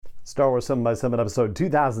Star Wars 7 by 7 episode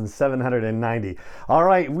 2790. All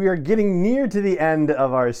right, we are getting near to the end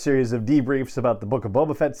of our series of debriefs about the Book of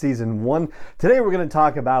Boba Fett Season 1. Today we're going to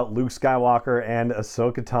talk about Luke Skywalker and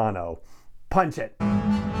Ahsoka Tano. Punch it!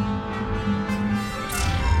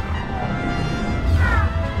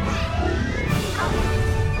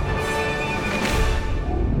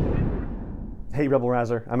 Hey Rebel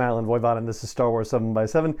Rouser, I'm Alan Voivod and this is Star Wars 7 by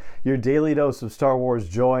 7, your daily dose of Star Wars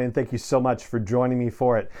joy, and thank you so much for joining me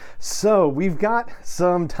for it. So we've got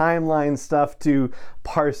some timeline stuff to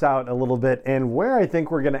parse out a little bit, and where I think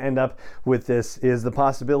we're going to end up with this is the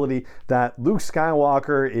possibility that Luke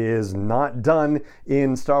Skywalker is not done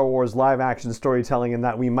in Star Wars live action storytelling and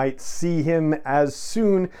that we might see him as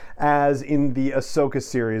soon as in the Ahsoka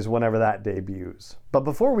series whenever that debuts. But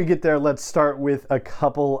before we get there, let's start with a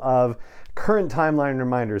couple of current timeline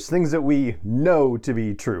reminders, things that we know to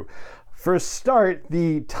be true. For a start,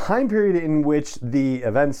 the time period in which the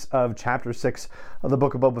events of Chapter 6 of the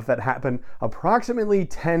Book of Boba Fett happen approximately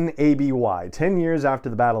 10 ABY, 10 years after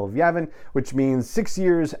the Battle of Yavin, which means 6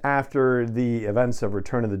 years after the events of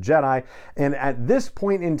Return of the Jedi. And at this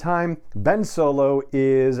point in time, Ben Solo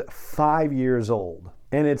is 5 years old.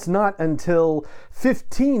 And it's not until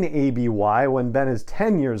 15 ABY, when Ben is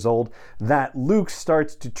 10 years old, that Luke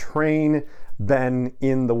starts to train Ben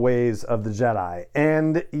in the ways of the Jedi.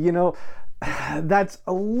 And, you know, that's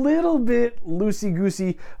a little bit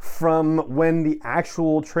loosey-goosey from when the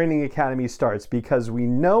actual training academy starts, because we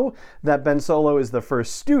know that Ben Solo is the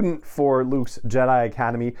first student for Luke's Jedi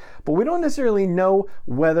Academy, but we don't necessarily know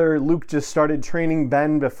whether Luke just started training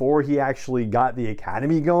Ben before he actually got the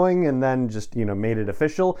academy going and then just, you know, made it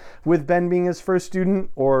official with Ben being his first student,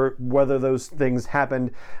 or whether those things happened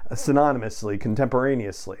synonymously,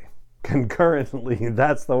 contemporaneously. Concurrently,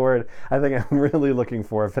 that's the word I think I'm really looking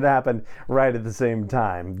for. If it happened right at the same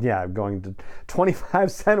time. Yeah, going to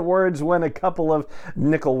 25-cent words when a couple of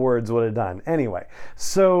nickel words would have done. Anyway,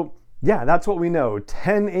 so yeah, that's what we know.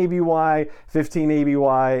 10 ABY, 15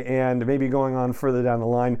 ABY, and maybe going on further down the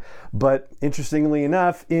line. But interestingly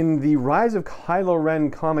enough, in the Rise of Kylo Ren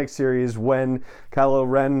comic series, when Kylo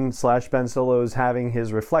Ren / Ben Solo is having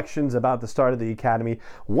his reflections about the start of the Academy,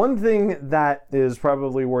 one thing that is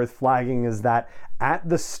probably worth flagging is that at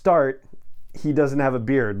the start, he doesn't have a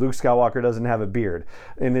beard. Luke Skywalker doesn't have a beard.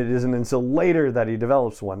 And it isn't until later that he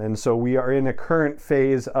develops one. And so we are in a current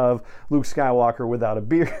phase of Luke Skywalker without a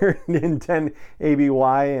beard in 10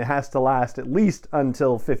 ABY. It has to last at least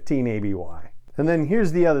until 15 ABY. And then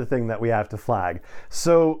here's the other thing that we have to flag.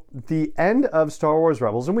 So the end of Star Wars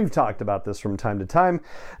Rebels, and we've talked about this from time to time,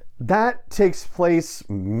 that takes place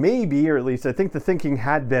maybe, or at least I think the thinking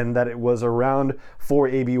had been that it was around 4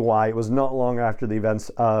 ABY. It was not long after the events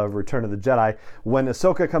of Return of the Jedi, when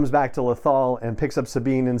Ahsoka comes back to Lothal and picks up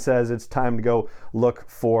Sabine and says it's time to go look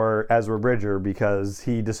for Ezra Bridger because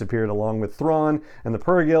he disappeared along with Thrawn and the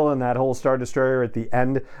Purrgil and that whole Star Destroyer at the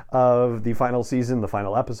end of the final season, the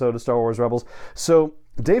final episode of Star Wars Rebels. So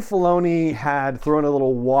Dave Filoni had thrown a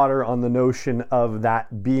little water on the notion of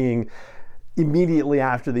that being immediately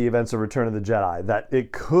after the events of Return of the Jedi, that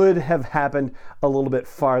it could have happened a little bit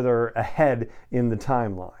farther ahead in the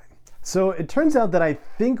timeline. So it turns out that I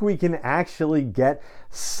think we can actually get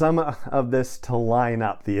some of this to line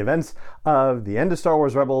up. The events of the end of Star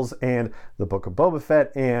Wars Rebels and the Book of Boba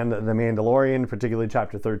Fett and The Mandalorian, particularly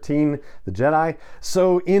Chapter 13, The Jedi.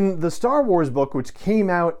 So in the Star Wars book, which came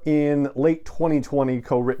out in late 2020,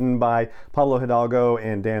 co-written by Pablo Hidalgo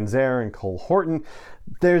and Dan Zare and Cole Horton,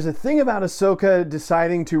 there's a thing about Ahsoka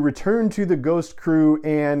deciding to return to the Ghost Crew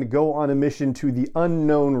and go on a mission to the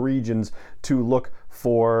unknown regions to look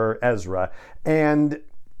for Ezra. And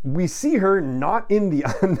we see her not in the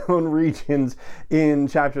unknown regions in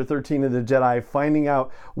Chapter 13 of the Jedi, finding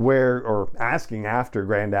out where, or asking after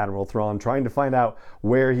Grand Admiral Thrawn, trying to find out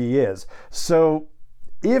where he is. So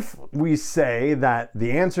if we say that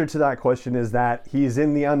the answer to that question is that he's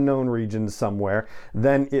in the unknown regions somewhere,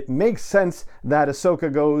 then it makes sense that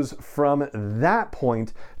Ahsoka goes from that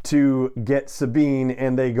point to get Sabine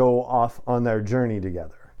and they go off on their journey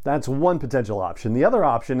together. That's one potential option. The other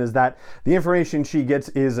option is that the information she gets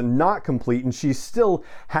is not complete and she still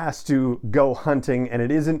has to go hunting, and it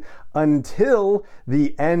isn't until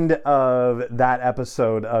the end of that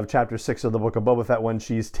episode of Chapter 6 of the Book of Boba Fett when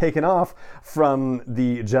she's taken off from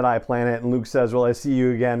the Jedi planet and Luke says, "Well, I see you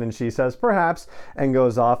again," and she says, "Perhaps," and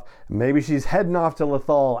goes off. Maybe she's heading off to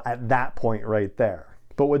Lothal at that point right there.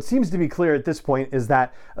 But what seems to be clear at this point is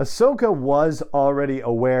that Ahsoka was already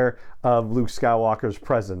aware of Luke Skywalker's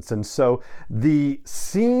presence. And so the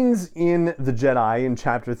scenes in The Jedi in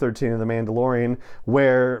Chapter 13 of The Mandalorian,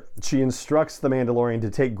 where she instructs the Mandalorian to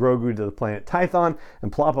take Grogu to the planet Tython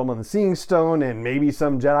and plop him on the Seeing Stone, and maybe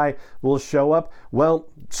some Jedi will show up. Well,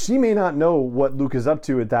 she may not know what Luke is up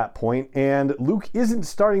to at that point, and Luke isn't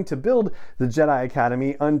starting to build the Jedi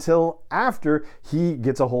Academy until after he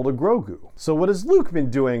gets a hold of Grogu. So what has Luke been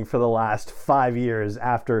doing for the last 5 years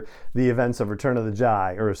after the events of Return of the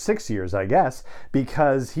Jedi, or 6 years, I guess,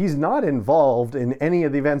 because he's not involved in any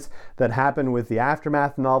of the events that happen with the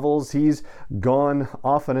Aftermath novels. He's gone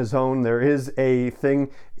off on his own. There is a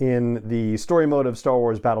thing in the story mode of Star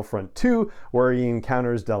Wars Battlefront 2 where he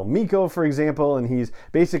encounters Del Meeko, for example, and he's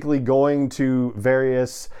basically going to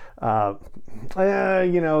various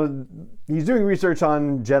he's doing research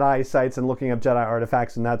on Jedi sites and looking up Jedi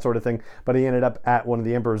artifacts and that sort of thing, but he ended up at one of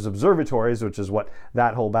the Emperor's observatories, which is what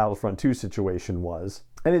that whole Battlefront 2 situation was.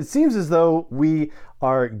 And it seems as though we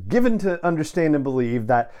are given to understand and believe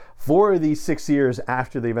that for these 6 years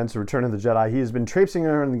after the events of Return of the Jedi, he has been traipsing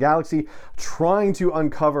around the galaxy trying to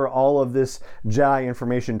uncover all of this Jedi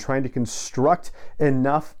information, trying to construct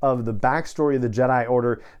enough of the backstory of the Jedi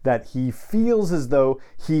Order that he feels as though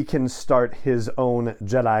he can start his own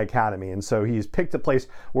Jedi Academy. And so he's picked a place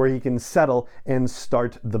where he can settle and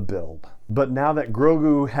start the build. But now that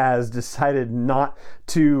Grogu has decided not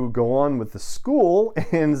to go on with the school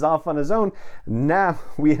and is off on his own, now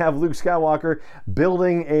we have Luke Skywalker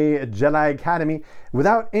building a Jedi Academy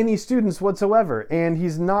without any students whatsoever. And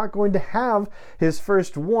he's not going to have his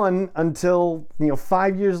first one until,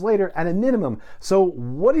 5 years later at a minimum. So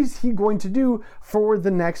what is he going to do for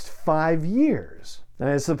the next 5 years? And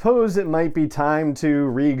I suppose it might be time to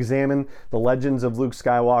re-examine The Legends of Luke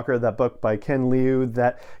Skywalker, that book by Ken Liu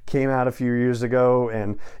that came out a few years ago.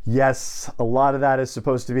 And yes, a lot of that is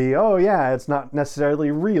supposed to be, it's not necessarily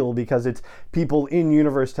real because it's people in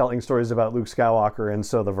universe telling stories about Luke Skywalker, and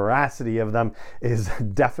so the veracity of them is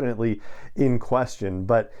definitely in question.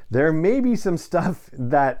 But there may be some stuff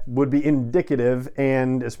that would be indicative,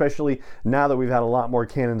 and especially now that we've had a lot more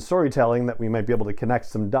canon storytelling, that we might be able to connect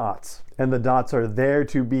some dots. And the dots are there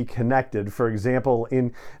to be connected. For example,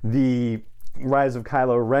 in the Rise of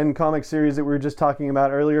Kylo Ren comic series that we were just talking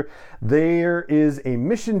about earlier, there is a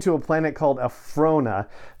mission to a planet called Elphrona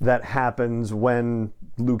that happens when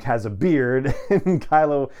Luke has a beard and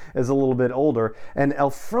Kylo is a little bit older. And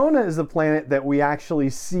Elphrona is the planet that we actually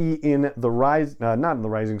see in in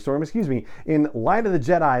Light of the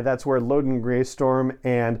Jedi. That's where Loden Greystorm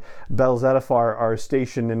and Bel Zettifar are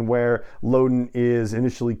stationed, and where Loden is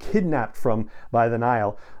initially kidnapped from by the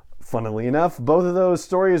Nihil. Funnily enough, both of those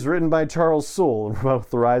stories written by Charles Soule,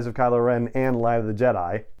 both The Rise of Kylo Ren and Light of the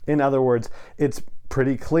Jedi. In other words, it's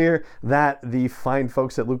pretty clear that the fine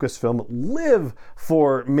folks at Lucasfilm live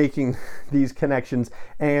for making these connections,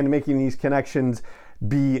 and making these connections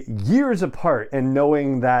be years apart, and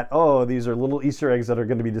knowing that, these are little Easter eggs that are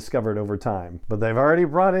going to be discovered over time. But they've already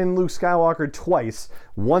brought in Luke Skywalker twice,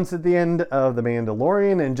 once at the end of The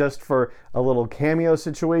Mandalorian and just for a little cameo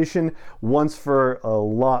situation, once for a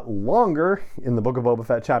lot longer in the Book of Boba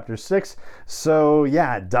Fett Chapter 6. So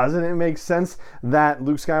yeah, doesn't it make sense that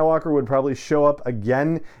Luke Skywalker would probably show up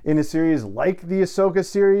again in a series like the Ahsoka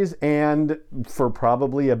series, and for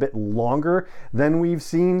probably a bit longer than we've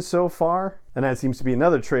seen so far? And that seems to be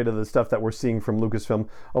another trait of the stuff that we're seeing from Lucasfilm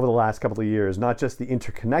over the last couple of years. Not just the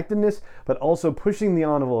interconnectedness, but also pushing the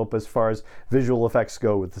envelope as far as visual effects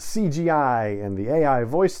go with the CGI and the AI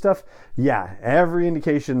voice stuff. Yeah, every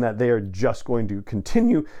indication that they are just going to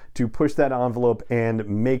continue to push that envelope and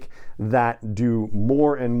make that do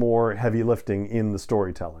more and more heavy lifting in the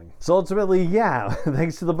storytelling. So ultimately, yeah,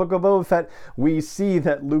 thanks to the Book of Boba Fett, we see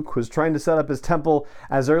that Luke was trying to set up his temple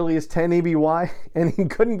as early as 10 ABY, and he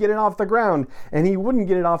couldn't get it off the ground, and he wouldn't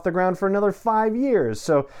get it off the ground for another 5 years.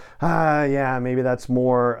 So, yeah, maybe that's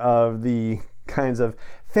more of the kinds of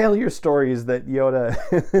failure stories that Yoda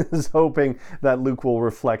is hoping that Luke will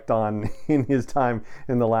reflect on in his time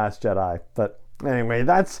in The Last Jedi. But anyway,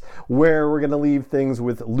 that's where we're going to leave things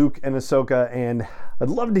with Luke and Ahsoka, and I'd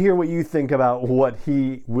love to hear what you think about what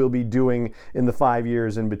he will be doing in the 5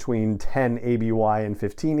 years in between 10 ABY and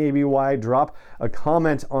 15 ABY. Drop a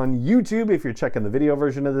comment on YouTube if you're checking the video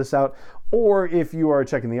version of this out, or if you are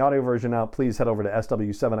checking the audio version out, please head over to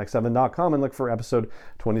sw7x7.com and look for episode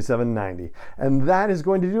 2790. And that is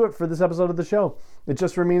going to do it for this episode of the show. It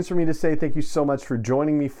just remains for me to say thank you so much for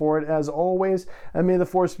joining me for it, as always, and may the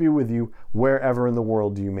Force be with you wherever in the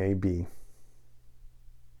world you may be.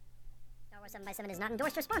 7x7 is not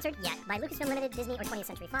endorsed or sponsored yet by Lucasfilm Limited, Disney, or 20th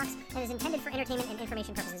Century Fox, and is intended for entertainment and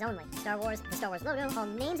information purposes only. Star Wars, the Star Wars logo, all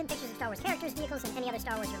names and pictures of Star Wars characters, vehicles, and any other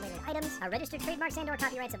Star Wars-related items are registered trademarks and/or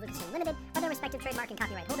copyrights of Lucasfilm Limited, or their respective trademark and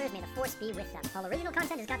copyright holders. May the Force be with them. All original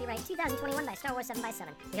content is copyright 2021 by Star Wars 7x7.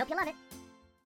 We hope you love it.